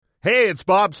Hey, it's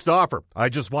Bob Stauffer. I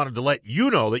just wanted to let you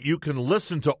know that you can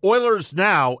listen to Oilers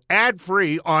Now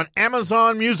ad-free on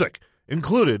Amazon Music,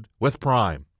 included with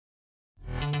Prime.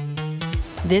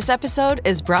 This episode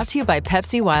is brought to you by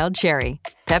Pepsi Wild Cherry.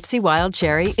 Pepsi Wild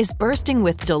Cherry is bursting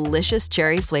with delicious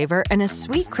cherry flavor and a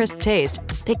sweet, crisp taste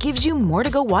that gives you more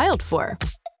to go wild for.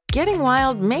 Getting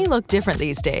wild may look different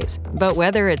these days, but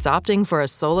whether it's opting for a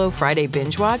solo Friday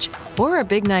binge watch or a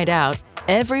big night out,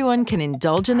 everyone can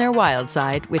indulge in their wild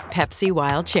side with Pepsi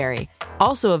Wild Cherry.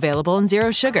 Also available in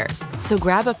Zero Sugar. So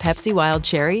grab a Pepsi Wild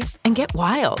Cherry and get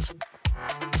wild.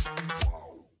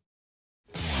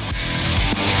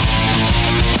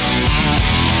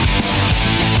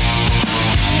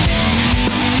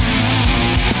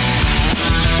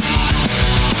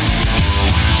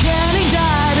 Jenny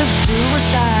died of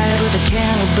suicide with a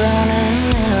candle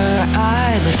burning in her eye.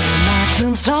 But on my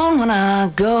tombstone when I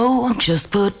go,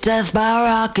 just put death by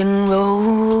rock and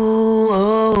roll.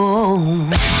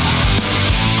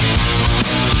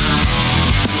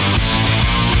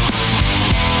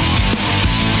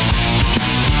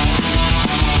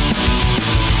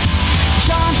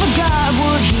 John forgot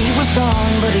what he was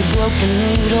on, but he broke the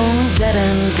needle, dead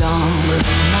and gone. But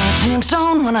on my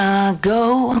tombstone when I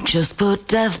go, just put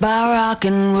death by rock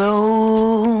and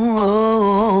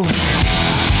roll.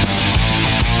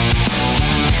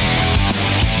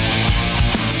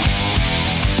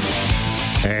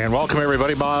 And welcome,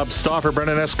 everybody. Bob Stauffer,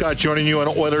 Brendan Escott joining you on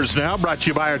Oilers Now, brought to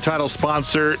you by our title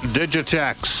sponsor,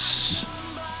 Digitex.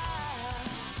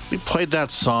 We played that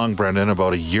song, Brendan,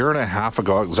 about a year and a half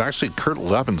ago. It was actually Kurt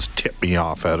Levens tipped me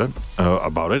off at it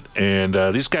about it. And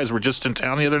these guys were just in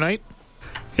town the other night.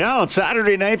 Yeah, on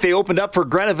Saturday night, they opened up for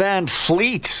Greta Van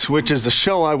Fleet, which is the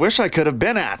show I wish I could have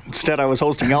been at. Instead, I was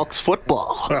hosting Elks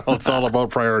football. Well, it's all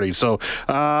about priorities. So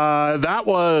that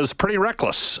was pretty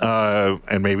reckless,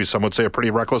 and maybe some would say a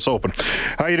pretty reckless open.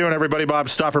 How you doing, everybody? Bob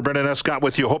Stauffer, Brendan Escott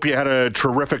with you. Hope you had a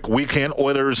terrific weekend.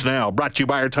 Oilers Now, brought to you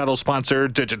by our title sponsor,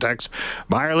 Digitex.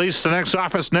 Buy or lease the next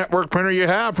Office Network printer you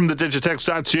have from the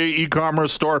Digitex.ca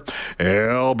e-commerce store.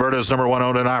 Alberta's number one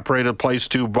owned and operated place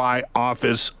to buy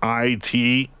office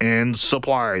IT and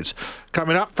supplies.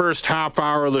 Coming up, first half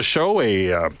hour of the show,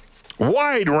 a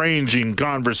wide-ranging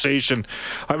conversation.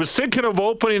 I was thinking of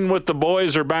opening with the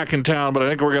boys are back in town, but I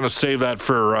think we're going to save that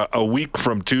for a week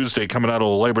from Tuesday, coming out of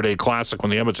the Labor Day Classic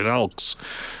when the Edmonton Elks,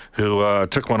 who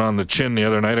took one on the chin the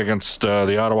other night against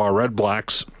the Ottawa Red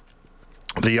Blacks.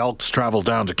 The Elks traveled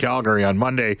down to Calgary on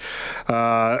Monday.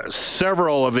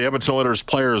 Several of the Edmonton Oilers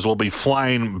players will be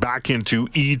flying back into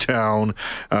E-Town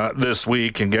this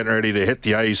week and getting ready to hit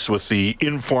the ice with the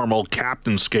informal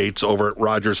captain skates over at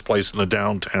Rogers Place in the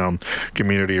downtown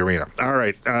community arena. All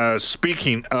right,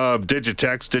 speaking of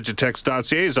Digitex,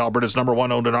 Digitex.ca is Alberta's number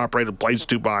one owned and operated place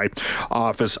to buy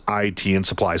office IT and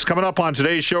supplies. Coming up on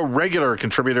today's show, regular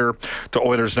contributor to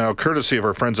Oilers Now, courtesy of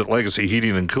our friends at Legacy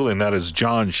Heating and Cooling. That is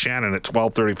John Shannon at 12:35.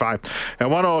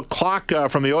 At 1 o'clock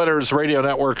from the Oilers Radio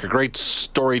Network, a great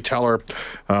storyteller,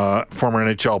 former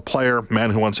NHL player,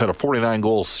 man who once had a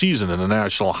 49-goal season in the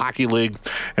National Hockey League,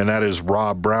 and that is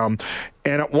Rob Brown.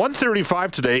 And at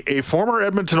 1:35 today, a former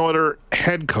Edmonton Oilers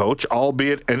head coach,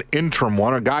 albeit an interim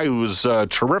one, a guy who was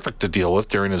terrific to deal with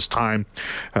during his time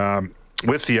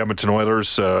with the Edmonton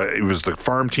Oilers. He was the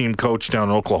farm team coach down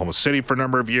in Oklahoma City for a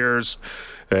number of years.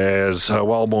 As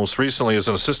well, most recently as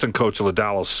an assistant coach of the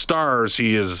Dallas Stars.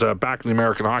 He is back in the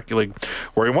American Hockey League,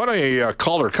 where he won a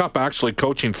Calder Cup, actually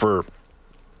coaching for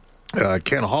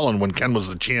Ken Holland when Ken was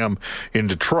the GM in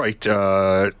Detroit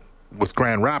with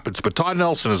Grand Rapids. But Todd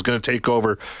Nelson is going to take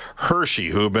over Hershey,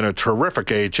 who have been a terrific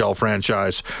AHL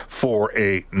franchise for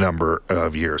a number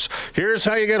of years. Here's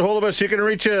how you get hold of us. You can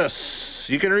reach us.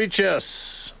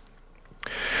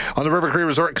 On the River Cree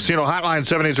Resort Casino hotline,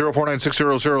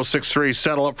 780-496-0063.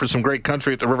 Settle up for some great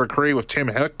country at the River Cree with Tim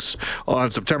Hicks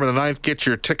on September the 9th. Get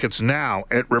your tickets now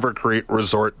at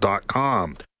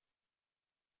rivercreeresort.com.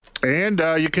 And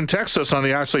you can text us on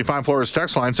the Ashley Fine Floors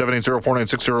text line,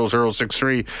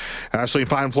 780-496-0063. Ashley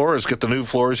Fine Floors, get the new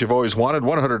floors you've always wanted,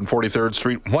 143rd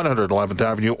Street, 111th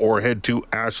Avenue, or head to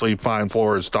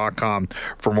ashleyfinefloors.com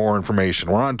for more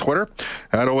information. We're on Twitter,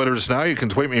 at Oilers Now. You can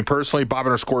tweet me personally,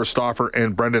 Bob_Stauffer,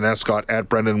 and Brendan Escott, at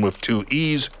Brendan with 2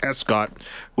 E's, Escott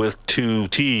with 2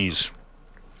 T's.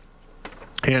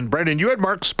 And Brendan, you had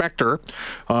Mark Spector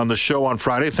on the show on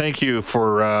Friday. Thank you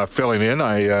for filling in.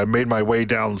 I made my way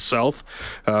down south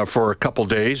for a couple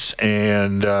days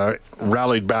and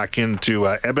rallied back into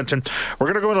Edmonton.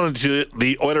 We're going to go into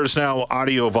the Oilers Now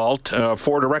Audio Vault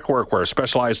for Direct Workwear,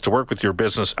 specialized to work with your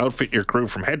business, outfit your crew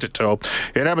from head to toe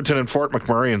in Edmonton and Fort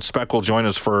McMurray. And Spec will join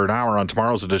us for an hour on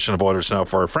tomorrow's edition of Oilers Now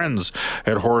for our friends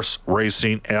at Horse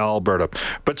Racing Alberta.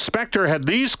 But Spector had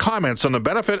these comments on the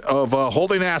benefit of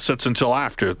holding assets until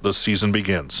after the season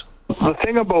begins. The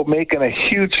thing about making a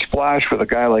huge splash with a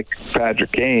guy like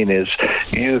Patrick Kane is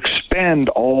you expend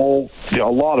a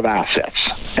lot of assets,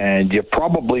 and you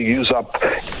probably use up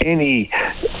any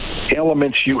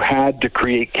elements you had to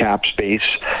create cap space.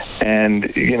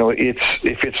 And if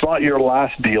it's not your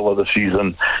last deal of the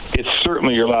season, it's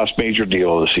certainly your last major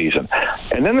deal of the season.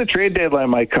 And then the trade deadline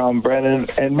might come, Brendan,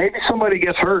 and maybe somebody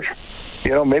gets hurt.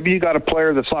 Maybe you got a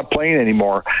player that's not playing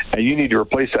anymore, and you need to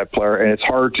replace that player, and it's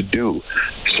hard to do.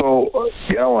 So,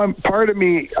 part of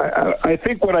me, I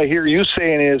think what I hear you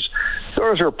saying is,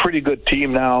 Oilers are a pretty good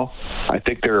team now. I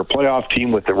think they're a playoff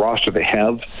team with the roster they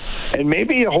have. And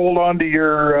maybe you hold on to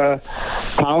your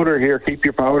powder here, keep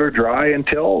your powder dry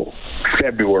until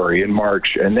February and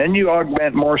March, and then you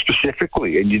augment more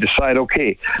specifically, and you decide,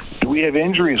 okay, do we have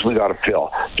injuries we got to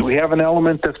fill? Do we have an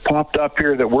element that's popped up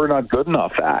here that we're not good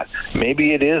enough at?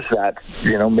 Maybe it is that,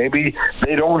 maybe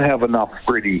they don't have enough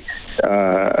grittiness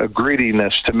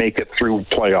to make it through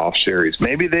playoff series.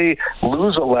 Maybe they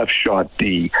lose a left shot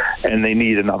D and they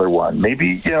need another one.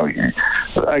 Maybe,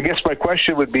 I guess my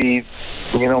question would be,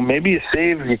 maybe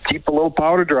you keep a little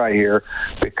powder dry here,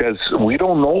 because we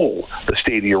don't know the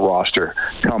state of your roster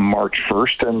come March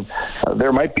 1st, and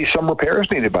there might be some repairs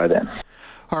needed by then.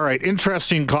 All right,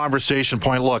 interesting conversation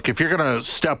point. Look, if you're going to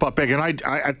step up big, and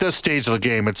I at this stage of the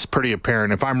game, it's pretty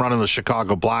apparent. If I'm running the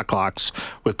Chicago Blackhawks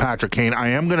with Patrick Kane, I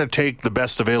am going to take the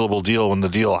best available deal when the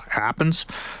deal happens.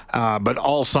 But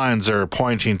all signs are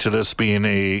pointing to this being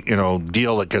a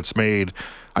deal that gets made.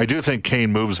 I do think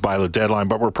Kane moves by the deadline,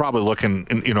 but we're probably looking,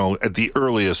 at the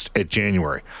earliest at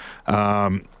January.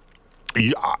 I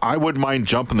wouldn't mind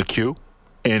jumping the queue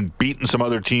and beating some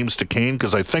other teams to Kane,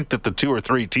 because I think that the 2 or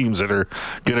 3 teams that are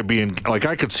going to be in,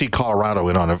 I could see Colorado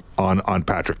in on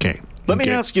Patrick Kane. Let me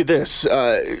ask you this.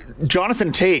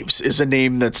 Jonathan Toews is a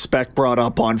name that Spec brought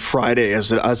up on Friday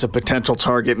as a potential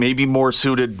target, maybe more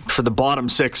suited for the bottom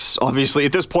 6, obviously,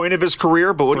 at this point of his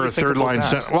career. But what do you think about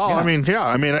that? Well,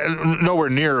 nowhere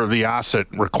near the asset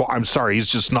I'm sorry, he's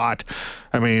just not.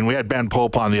 We had Ben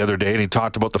Pope on the other day, and he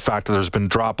talked about the fact that there's been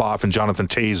drop-off in Jonathan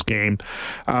Toews' game.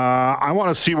 I want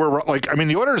to see where,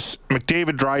 the Oilers,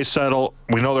 McDavid, Draisaitl,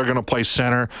 we know they're going to play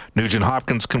center. Nugent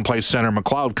Hopkins can play center.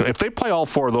 McLeod, if they play all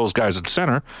 4 of those guys at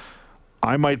center,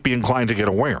 I might be inclined to get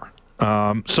a winger.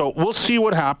 So we'll see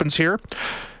what happens here.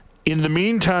 In the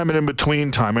meantime and in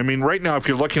between time, right now, if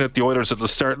you're looking at the Oilers at the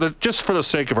start, just for the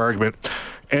sake of argument,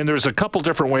 and there's a couple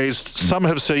different ways. Some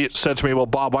have said to me, well,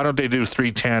 Bob, why don't they do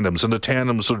 3 tandems? And the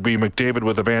tandems would be McDavid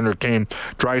with Evander Kane,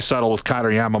 Draisaitl with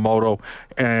Kailer Yamamoto,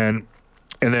 and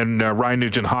then Ryan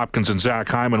Nugent-Hopkins and Zach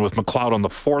Hyman with McLeod on the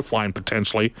 4th line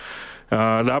potentially.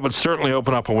 That would certainly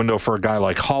open up a window for a guy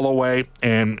like Holloway,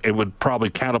 and it would probably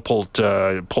catapult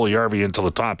Puljujarvi into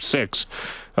the top 6,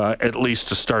 at least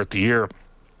to start the year.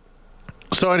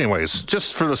 So anyways,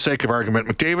 just for the sake of argument,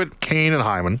 McDavid, Kane, and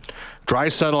Hyman,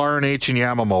 Draisaitl, RNH, and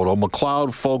Yamamoto, McLeod,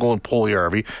 Foegele, and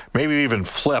Puljujarvi, maybe even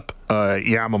flip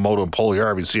Yamamoto and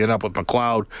Puljujarvi, so you end up with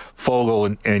McLeod,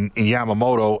 Foegele, and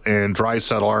Yamamoto, and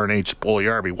Draisaitl, RNH,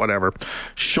 Puljujarvi, whatever.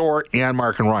 Short,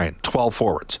 Janmark, and Ryan, 12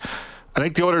 forwards. I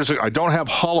think the Oilers, I don't have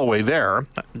Holloway there.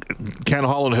 Ken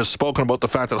Holland has spoken about the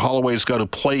fact that Holloway's got to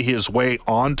play his way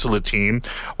onto the team.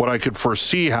 What I could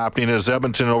foresee happening is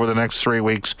Edmonton over the next 3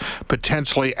 weeks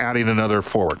potentially adding another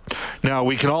forward. Now,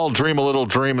 we can all dream a little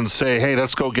dream and say, hey,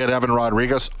 let's go get Evan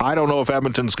Rodriguez. I don't know if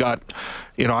Edmonton's got,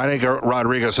 I think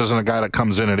Rodriguez isn't a guy that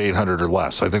comes in at $800 or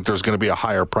less. I think there's going to be a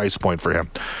higher price point for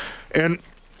him. And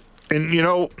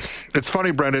it's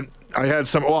funny, Brendan. I had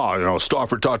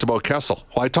Stauffer talked about Kessel.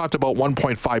 Well, I talked about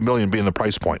 $1.5 million being the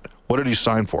price point. What did he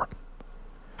sign for?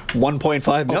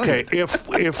 $1.5 million. Okay,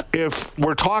 if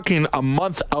we're talking a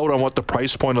month out on what the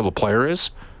price point of the player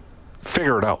is,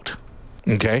 figure it out.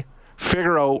 Okay?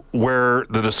 Figure out where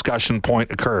the discussion point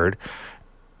occurred.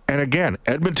 And again,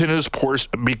 Edmonton is poor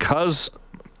because,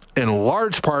 in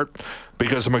large part,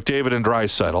 because of McDavid and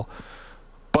Draisaitl,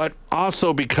 but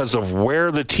also because of where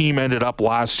the team ended up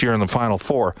last year in the Final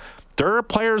Four. There are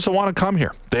players that want to come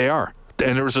here. They are.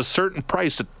 And there's a certain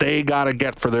price that they got to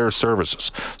get for their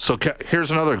services. So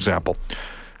here's another example.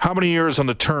 How many years on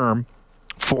the term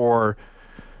for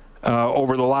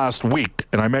over the last week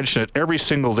and I mention it every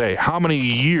single day, how many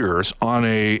years on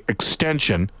a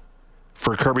extension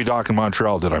for Kirby Dach in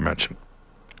Montreal did I mention?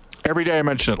 Every day I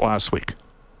mentioned it last week.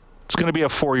 It's going to be a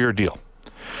 4-year deal.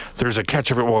 There's a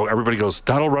catch of it. Well, everybody goes,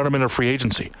 that'll run him into free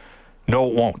agency. No,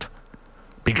 it won't.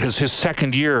 Because his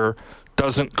second year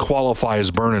doesn't qualify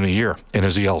as burn in a year in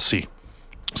his ELC.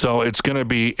 So it's going to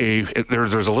be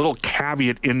there's a little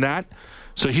caveat in that.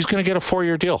 So he's going to get a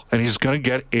 4-year deal, and he's going to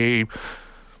get a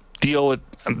deal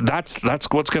that's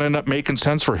what's going to end up making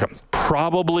sense for him.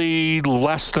 Probably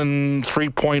less than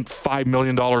 $3.5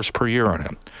 million per year on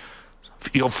him.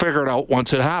 You'll figure it out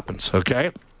once it happens,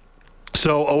 okay?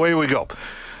 So away we go.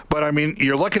 But, I mean,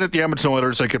 you're looking at the Edmonton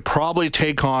Oilers. They could probably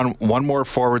take on one more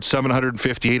forward,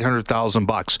 $750,000,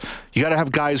 $800,000. You got to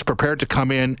have guys prepared to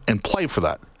come in and play for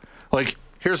that. Like,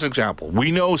 here's an example. We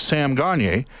know Sam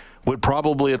Gagner would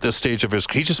probably at this stage of his,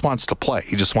 he just wants to play.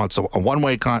 He just wants a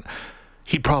one-way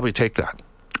he'd probably take that.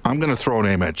 I'm going to throw a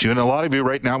name at you, and a lot of you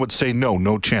right now would say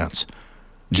no chance.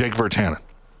 Jake Virtanen.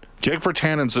 Jake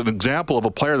Virtanen's an example of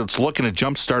a player that's looking to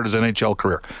jumpstart his NHL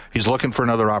career. He's looking for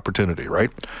another opportunity,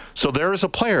 right? So there is a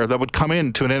player that would come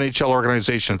into an NHL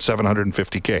organization at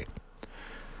 $750K.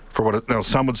 For what now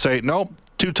some would say, no,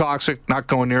 too toxic, not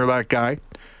going near that guy.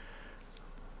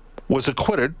 Was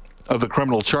acquitted of the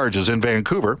criminal charges in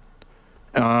Vancouver,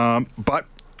 but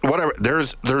whatever.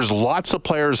 There's lots of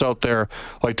players out there.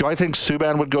 Like, do I think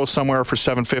Subban would go somewhere for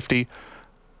 $750?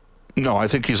 No, I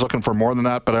think he's looking for more than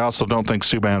that, but I also don't think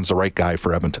Subban's the right guy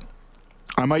for Edmonton.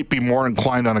 I might be more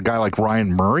inclined on a guy like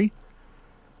Ryan Murray,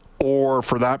 or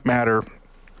for that matter,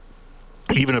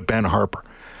 even a Ben Harper.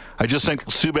 I just think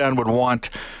Subban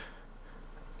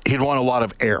he'd want a lot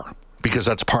of air, because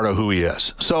that's part of who he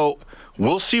is. So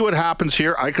we'll see what happens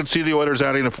here. I could see the Oilers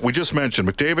adding, if we just mentioned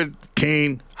McDavid,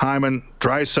 Kane, Hyman,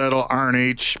 Draisaitl,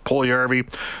 RNH, Puljujarvi,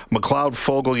 McLeod,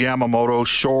 Fogle, Yamamoto,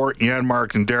 Shore,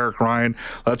 Janmark, and Derek Ryan.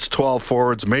 That's 12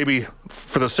 forwards. Maybe,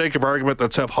 for the sake of argument,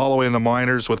 let's have Holloway in the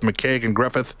minors with McKaig and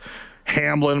Griffith.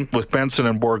 Hamlin with Benson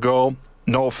and Bourgault.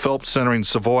 Noah Phillips centering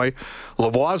Savoy.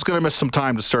 Lavoie's going to miss some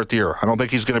time to start the year. I don't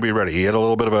think he's going to be ready. He had a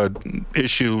little bit of an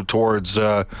issue towards...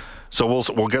 So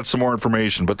we'll get some more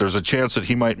information, but there's a chance that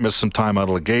he might miss some time out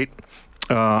of the gate.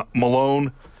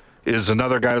 Malone is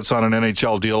another guy that's on an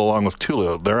NHL deal along with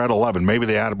Tulio. They're at 11. Maybe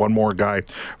they add one more guy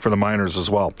for the minors as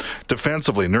well.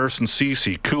 Defensively, Nurse and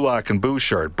Ceci, Kulak and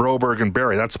Bouchard, Broberg and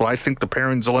Barrie. That's what I think the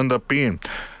pairings will end up being.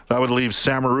 That would leave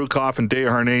Samorukov and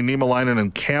Desharnais, Niemelainen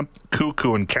and Kemp,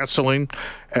 Kuku and Kesseling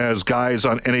as guys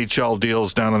on NHL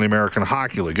deals down in the American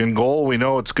Hockey League. In goal, we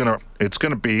know it's gonna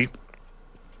be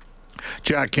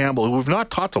Jack Campbell, who we've not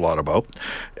talked a lot about,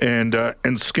 and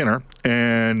Skinner,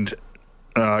 and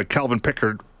Calvin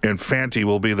Pickard and Fanti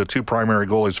will be the two primary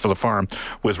goalies for the Farm,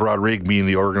 with Rodrigue being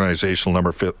the organizational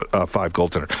number 5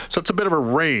 goaltender. So it's a bit of a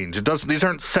range. These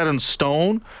aren't set in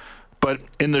stone, but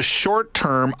in the short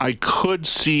term, I could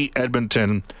see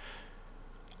Edmonton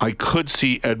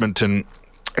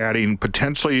adding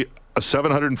potentially a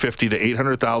 $750,000 to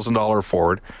 $800,000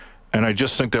 forward. And I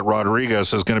just think that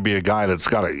Rodriguez is going to be a guy that's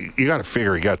you got to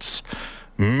figure he gets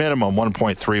minimum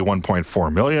 1.3,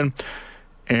 1.4 million,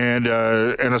 and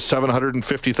a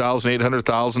 $750,000,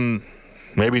 $800,000,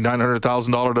 maybe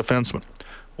 $900,000 defenseman.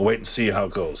 We'll wait and see how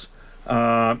it goes.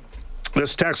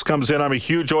 This text comes in. I'm a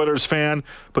huge Oilers fan,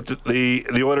 but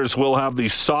the Oilers will have the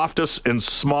softest and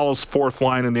smallest fourth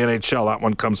line in the NHL. That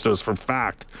one comes to us from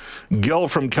fact. Gil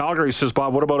from Calgary says,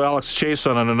 Bob, what about Alex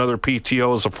Chason on another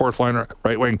PTO as a fourth liner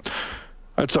right wing?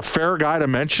 That's a fair guy to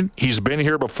mention. He's been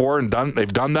here before and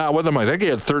they've done that with him. I think he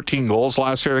had 13 goals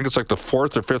last year. I think it's like the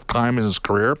 4th or 5th time in his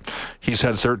career he's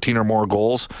had 13 or more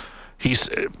goals.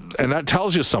 And that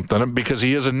tells you something, because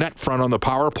he is a net front on the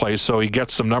power play, so he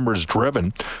gets some numbers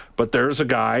driven. But there's a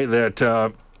guy that,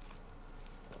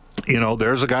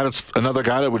 that's another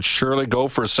guy that would surely go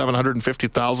for a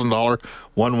 $750,000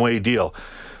 one-way deal.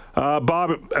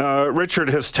 Bob, Richard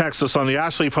has texted us on the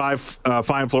Ashley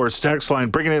Fine Floors text line.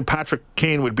 Bringing in Patrick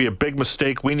Kane would be a big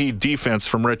mistake. We need defense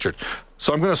from Richard.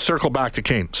 So I'm going to circle back to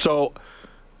Kane. So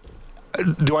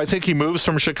do I think he moves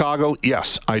from Chicago?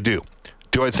 Yes, I do.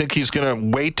 Do I think he's going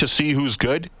to wait to see who's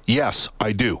good? Yes,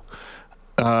 I do.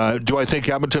 Do I think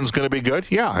Edmonton's going to be good?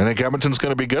 Yeah, I think Edmonton's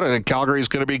going to be good. I think Calgary's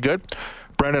going to be good.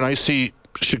 Brendan, I see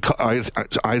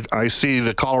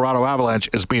the Colorado Avalanche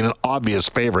as being an obvious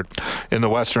favorite in the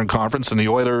Western Conference, and the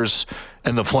Oilers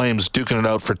and the Flames duking it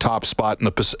out for top spot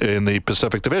in the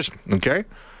Pacific Division. Okay?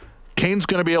 Kane's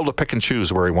going to be able to pick and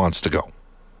choose where he wants to go.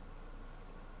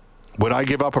 Would I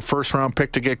give up a first-round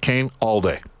pick to get Kane? All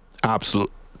day.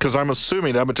 Absolutely. Because I'm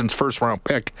assuming Edmonton's first-round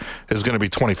pick is going to be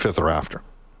 25th or after.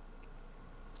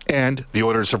 And the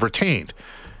Oilers have retained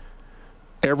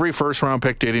every first-round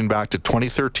pick dating back to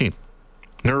 2013.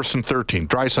 Nurse in 13,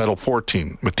 Draisaitl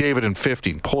 14, McDavid in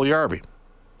 15, Puljujarvi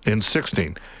in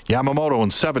 16, Yamamoto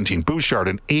in 17, Bouchard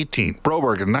in 18,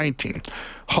 Broberg in 19,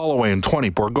 Holloway in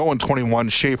 20, Bourgault in 21,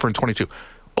 Schaefer in 22.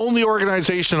 Only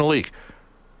organization in the league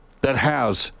that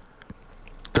has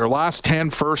their last 10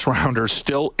 first-rounders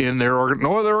still in their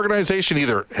no other organization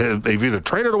either. They've either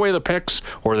traded away the picks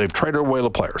or they've traded away the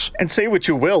players. And say what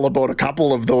you will about a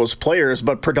couple of those players,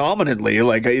 but predominantly,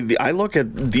 like I look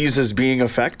at these as being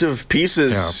effective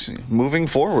pieces moving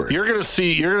forward. You're going to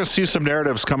see some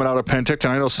narratives coming out of Penticton.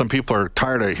 I know some people are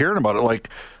tired of hearing about it. Like,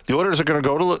 the Oilers are going to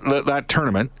go to that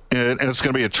tournament, and it's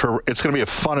going to be a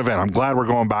fun event. I'm glad we're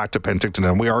going back to Penticton,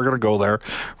 and we are going to go there.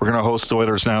 We're going to host the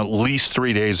Oilers now at least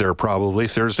 3 days there, probably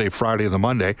Thursday, Friday, and the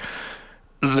Monday.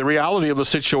 The reality of the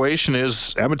situation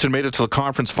is Edmonton made it to the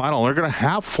conference final, and they're going to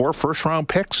have 4 first-round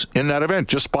picks in that event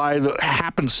just by the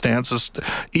happenstances.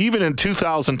 Even in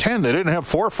 2010, they didn't have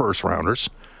 4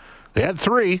 first-rounders. They had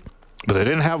 3, but they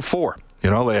didn't have 4. You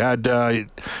know, they had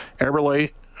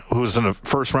Eberle, who was in a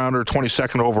first-rounder,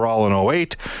 22nd overall in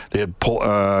 2008. They had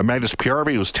Magnus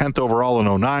Pujärvi, who was 10th overall in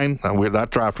 2009. That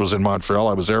draft was in Montreal.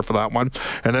 I was there for that one.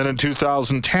 And then in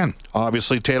 2010,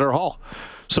 obviously, Taylor Hall.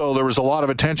 So there was a lot of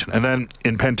attention. And then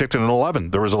in Penticton in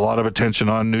 2011, there was a lot of attention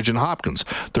on Nugent Hopkins.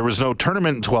 There was no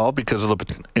tournament in 2012 because of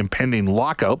the impending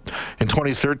lockout. In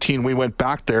 2013, we went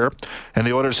back there, and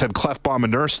the Oilers had Klefbom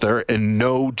and Nurse there, and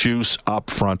no juice up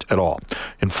front at all.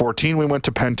 In 2014, we went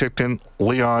to Penticton.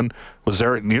 Leon was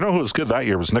there. You know who was good that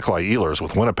year was Nikolai Ehlers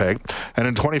with Winnipeg. And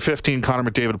in 2015, Connor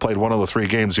McDavid played one of the 3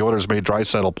 games. The Oilers made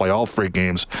Draisaitl play all 3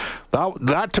 games.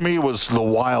 That to me was the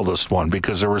wildest one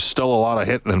because there was still a lot of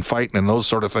hitting and fighting and those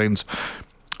sort of things.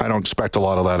 I don't expect a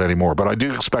lot of that anymore, but I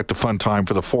do expect a fun time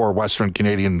for the 4 Western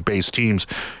Canadian-based teams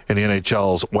in the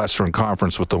NHL's Western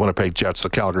Conference with the Winnipeg Jets, the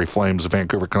Calgary Flames, the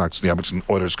Vancouver Canucks, and the Edmonton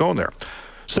Oilers going there.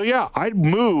 So yeah, I'd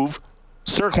move,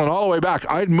 circling all the way back,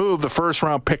 I'd move the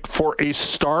first-round pick for a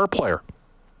star player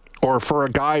or for a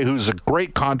guy who's a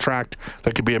great contract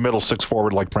that could be a middle 6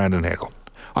 forward like Brandon Hagel.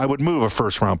 I would move a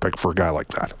first-round pick for a guy like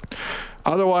that.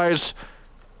 Otherwise,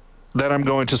 then I'm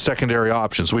going to secondary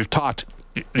options. We've talked.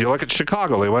 You look at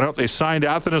Chicago. They went out, they signed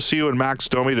Athanasiou and Max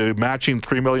Domi to matching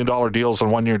 $3 million deals and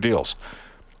 1-year deals.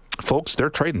 Folks, they're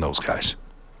trading those guys.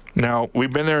 Now,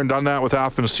 we've been there and done that with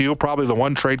Athanasiou, probably the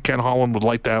one trade Ken Holland would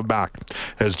like to have back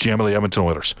as GM of the Edmonton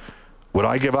Oilers. Would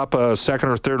I give up a second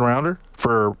or third rounder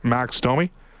for Max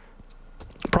Domi?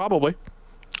 Probably.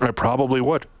 I probably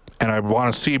would. And I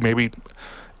want to see maybe,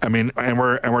 and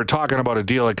we're talking about a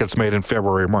deal that gets made in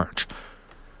February or March.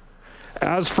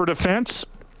 As for defense,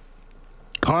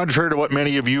 contrary to what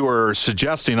many of you are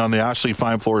suggesting on the Ashley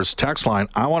Fine Floors text line,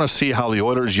 I want to see how the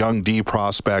Oilers' young D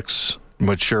prospects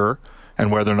mature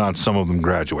and whether or not some of them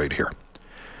graduate here.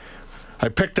 I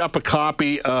picked up a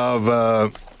copy of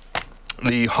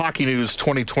the Hockey News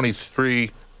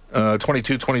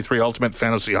 22-23 Ultimate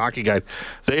Fantasy Hockey Guide.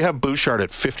 They have Bouchard at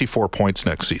 54 points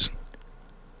next season.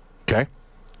 Okay?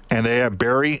 And they have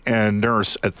Barrie and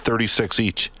Nurse at 36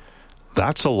 each.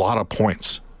 That's a lot of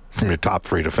points from your top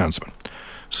 3 defensemen.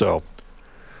 So,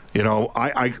 you know,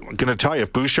 I'm going to tell you,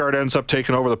 if Bouchard ends up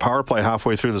taking over the power play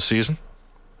halfway through the season,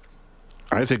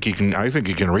 I think he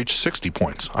can reach 60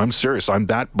 points. I'm serious. I'm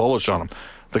that bullish on him.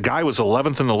 The guy was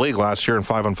 11th in the league last year in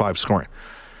 5-on-5 scoring.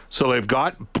 So they've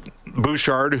got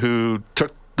Bouchard, who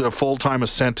took the full-time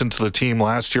ascent into the team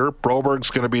last year. Broberg's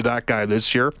going to be that guy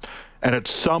this year. And at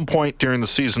some point during the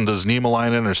season, does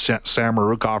Niemelainen or Sam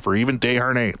Marukov or even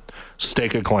Desharnais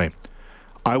stake a claim?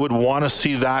 I would want to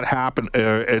see that happen,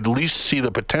 at least see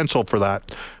the potential for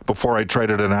that before I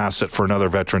traded an asset for another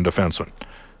veteran defenseman.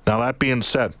 Now, that being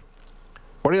said,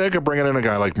 what do you think of bringing in a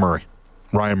guy like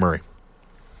Ryan Murray?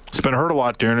 He's been hurt a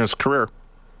lot during his career.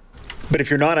 But if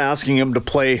you're not asking him to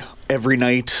play every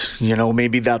night, you know,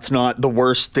 maybe that's not the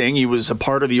worst thing. He was a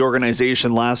part of the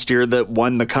organization last year that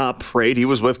won the Cup, right? He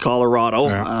was with Colorado,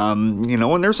 you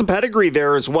know, and there's some pedigree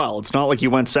there as well. It's not like he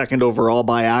went second overall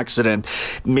by accident.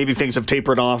 Maybe things have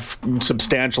tapered off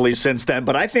substantially since then.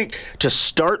 But I think to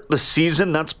start the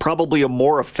season, that's probably a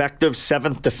more effective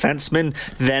 7th defenseman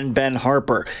than Ben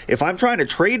Harpur. If I'm trying to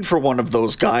trade for one of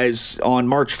those guys on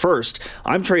March 1st,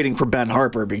 I'm trading for Ben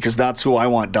Harpur because that's who I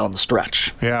want down the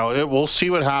stretch. Yeah, we'll see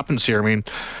what happens here. I mean,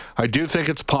 I do think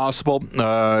it's possible.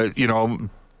 You know,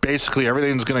 basically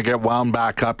everything's going to get wound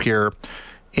back up here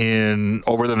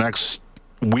over the next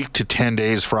week to 10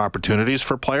 days for opportunities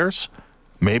for players.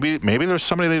 Maybe there's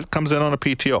somebody that comes in on a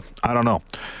PTO. I don't know.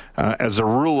 As a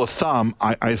rule of thumb,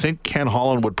 I think Ken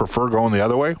Holland would prefer going the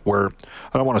other way, where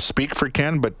I don't want to speak for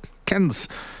Ken, but Ken's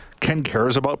Ken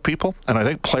cares about people, and I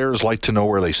think players like to know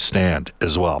where they stand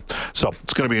as well. So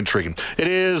it's going to be intriguing. It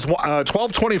is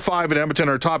 12:25 in Edmonton.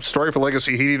 Our top story for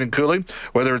Legacy Heating and Cooling.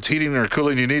 Whether it's heating or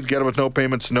cooling you need, get it with no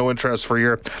payments, no interest for a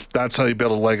year. That's how you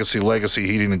build a legacy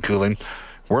Heating and Cooling.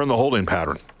 We're in the holding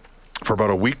pattern for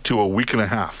about a week to a week and a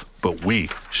half, but we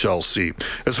shall see.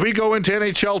 As we go into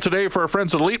NHL today for our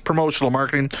friends at Elite Promotional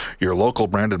Marketing, your local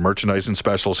branded merchandising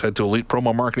specialist, head to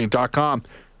elitepromomarketing.com.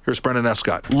 Here's Brendan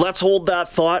Escott. Let's hold that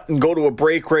thought and go to a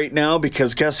break right now,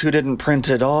 because guess who didn't print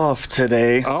it off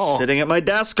today? Oh. Sitting at my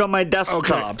desk on my desktop.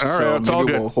 Okay. All right, so it's all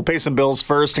good. We'll pay some bills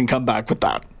first and come back with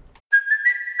that.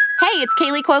 Hey, it's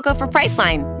Kaylee Cuoco for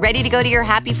Priceline. Ready to go to your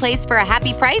happy place for a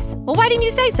happy price? Well, why didn't you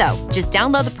say so? Just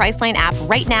download the Priceline app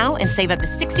right now and save up to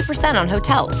 60% on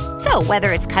hotels. So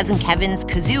whether it's Cousin Kevin's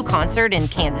Kazoo concert in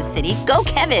Kansas City, go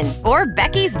Kevin, or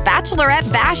Becky's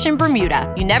Bachelorette Bash in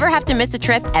Bermuda, you never have to miss a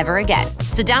trip ever again.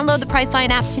 So download the Priceline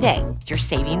app today. Your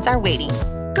savings are waiting.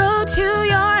 Go to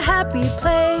your happy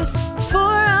place for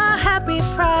a happy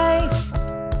price.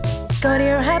 Go to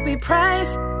your happy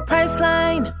price,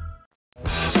 Priceline.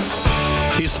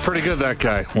 He's pretty good, that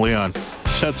guy, Leon.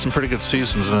 He's had some pretty good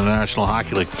seasons in the National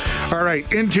Hockey League. All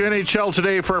right, into NHL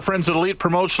today for our friends at Elite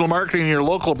Promotional Marketing, your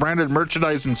local branded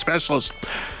merchandising specialist.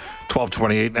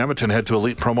 1228 in Edmonton. Head to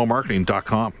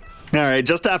elitepromomarketing.com. All right,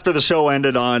 just after the show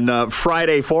ended on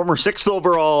Friday, former 6th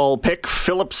overall pick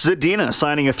Philip Zadina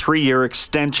signing a 3-year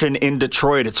extension in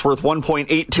Detroit. It's worth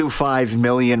 $1.825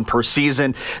 million per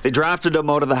season. They drafted him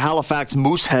out of the Halifax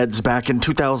Mooseheads back in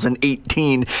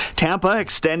 2018. Tampa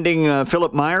extending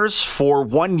Philip Myers for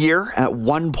 1 year at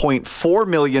 $1.4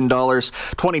 million.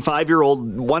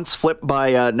 25-year-old once flipped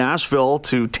by Nashville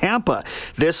to Tampa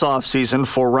this offseason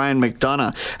for Ryan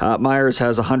McDonough. Myers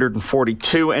has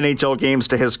 142 NHL games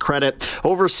to his credit.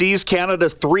 Overseas,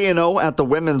 Canada's 3-0 at the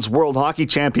Women's World Hockey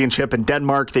Championship in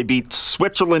Denmark. They beat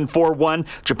Switzerland 4-1,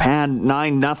 Japan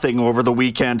 9-0 over the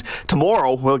weekend.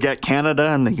 Tomorrow, we'll get Canada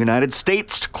and the United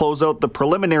States to close out the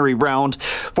preliminary round.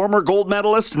 Former gold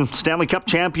medalist and Stanley Cup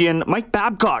champion Mike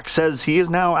Babcock says he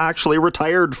is now actually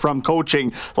retired from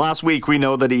coaching. Last week, we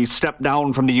know that he stepped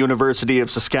down from the University of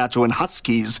Saskatchewan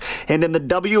Huskies. And in the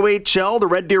WHL, the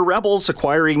Red Deer Rebels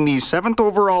acquiring the 7th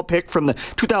overall pick from the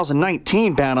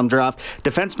 2019 Bantam draft,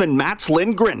 defenseman Mats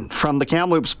Lindgren from the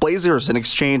Kamloops Blazers in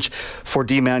exchange for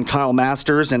D-man Kyle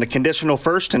Masters and a conditional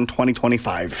first in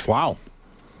 2025. Wow.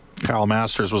 Kyle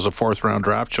Masters was a 4th-round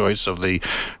draft choice of the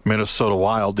Minnesota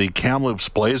Wild. The Kamloops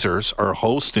Blazers are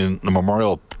hosting the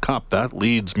Memorial Cup. That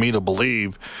leads me to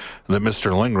believe that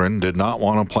Mr. Lindgren did not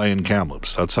want to play in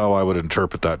Kamloops. That's how I would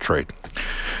interpret that trade.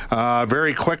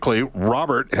 Very quickly,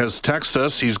 Robert has texted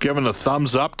us. He's given a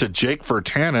thumbs up to Jake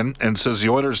Virtanen and says the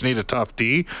Oilers need a tough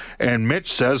D. And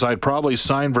Mitch says I'd probably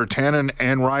sign Virtanen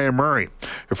and Ryan Murray.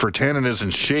 If Virtanen is in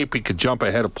shape, he could jump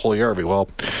ahead of Puljujarvi. Well,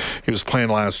 he was playing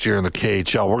last year in the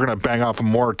KHL. We're going to bang off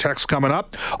more text coming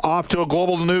up. Off to a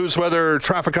global news weather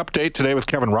traffic update today with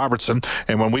Kevin Robertson.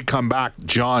 And when we come back,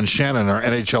 John Shannon, our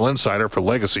NHL insider for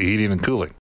Legacy Heating and Cooling.